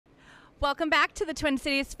Welcome back to the Twin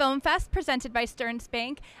Cities Film Fest presented by Stearns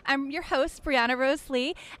Bank. I'm your host, Brianna Rose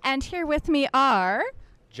Lee, and here with me are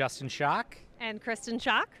Justin Shaack and Kristin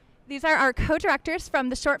Shaack. These are our co-directors from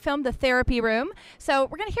the short film The Therapy Room. So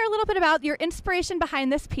we're going to hear a little bit about your inspiration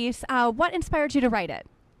behind this piece. What inspired you to write it?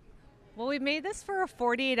 Well, we made this for a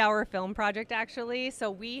 48-hour film project, actually.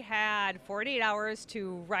 So we had 48 hours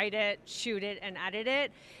to write it, shoot it, and edit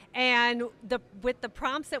it. And with the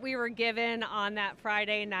prompts that we were given on that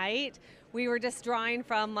Friday night, we were just drawing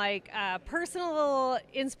from personal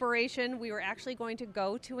inspiration. We were actually going to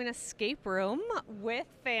go to an escape room with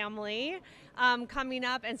family coming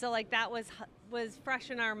up, and so that was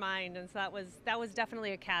fresh in our mind, and so that was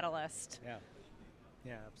definitely a catalyst.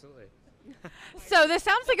 Yeah, absolutely. So this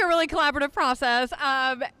sounds like a really collaborative process,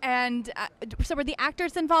 so were the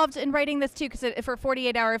actors involved in writing this too? Because for a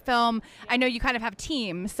 48-hour film, I know you kind of have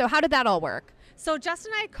teams. So how did that all work? So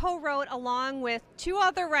Justin and I co-wrote along with two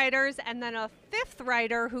other writers and then a fifth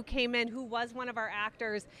writer who came in who was one of our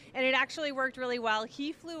actors, and it actually worked really well.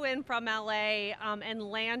 He flew in from LA and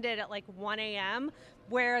landed at 1 a.m.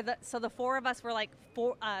 So the four of us were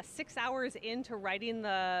 6 hours into writing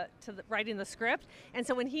the script, and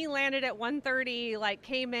so when he landed at 1:30,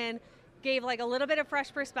 came in, gave a little bit of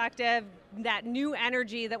fresh perspective, that new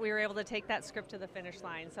energy that we were able to take that script to the finish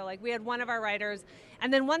line. So we had one of our writers,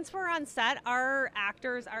 and then once we're on set, our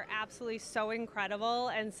actors are absolutely so incredible,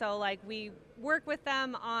 and so we work with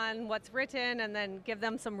them on what's written and then give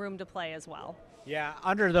them some room to play as well. Yeah,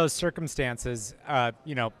 under those circumstances,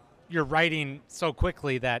 you're writing so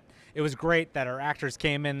quickly that it was great that our actors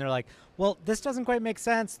came in. They're like, well, this doesn't quite make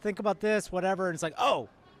sense. Think about this, whatever. And it's like, oh,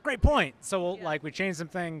 great point. So we changed some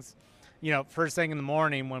things, first thing in the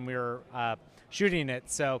morning when we were shooting it.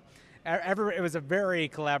 So it was a very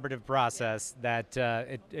collaborative process that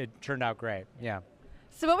it turned out great. Yeah.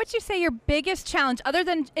 So what would you say your biggest challenge, other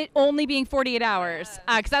than it only being 48 hours,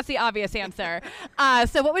 because that's the obvious answer.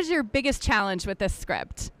 So what was your biggest challenge with this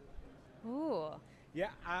script? Ooh. Yeah,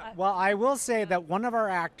 well, I will say that one of our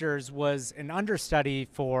actors was an understudy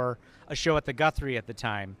for a show at the Guthrie at the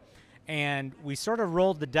time, and we sort of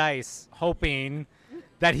rolled the dice hoping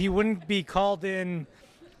that he wouldn't be called in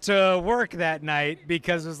to work that night,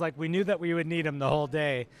 because it was we knew that we would need him the whole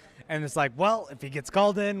day, and it's well, if he gets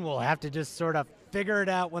called in, we'll have to just sort of figure it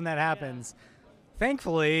out when that happens. Yeah.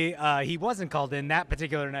 Thankfully, he wasn't called in that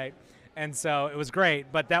particular night, and so it was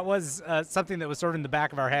great, but that was something that was sort of in the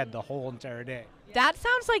back of our head the whole entire day. That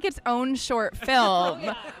sounds like its own short film,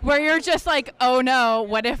 where you're just oh no,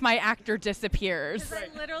 what if my actor disappears? I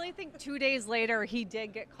literally think 2 days later he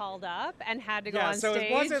did get called up and had to go on so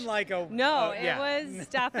stage. It wasn't No, it was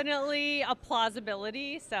definitely a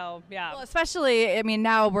plausibility, so yeah. Well, especially,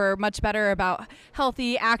 now we're much better about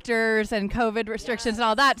healthy actors and COVID restrictions and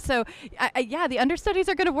all that, so the understudies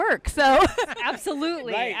are going to work, so.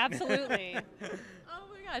 Absolutely, right. Absolutely.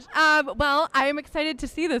 Well, I'm excited to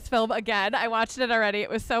see this film again. I watched it already. It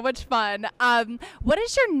was so much fun. What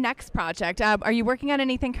is your next project? Are you working on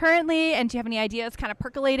anything currently? And do you have any ideas kind of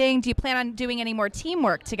percolating? Do you plan on doing any more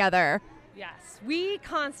teamwork together? Yes, we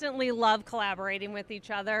constantly love collaborating with each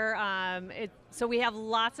other. So we have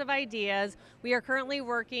lots of ideas. We are currently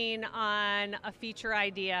working on a feature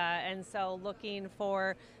idea, and so looking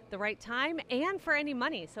for the right time and for any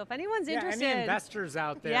money. So if anyone's interested, any investors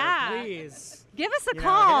out there, please give us a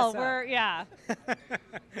call. But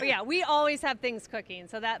we always have things cooking.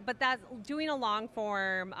 So that doing a long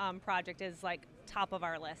form project is top of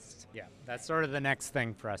our list. Yeah, that's sort of the next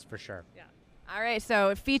thing for us for sure. Yeah. All right,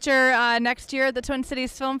 so feature next year at the Twin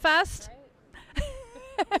Cities Film Fest. Right.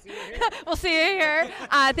 We'll see you here.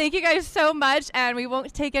 Thank you guys so much, and we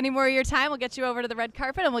won't take any more of your time. We'll get you over to the red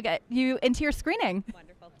carpet, and we'll get you into your screening.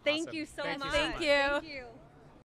 Wonderful. Thank you so much. Thank you. Thank you.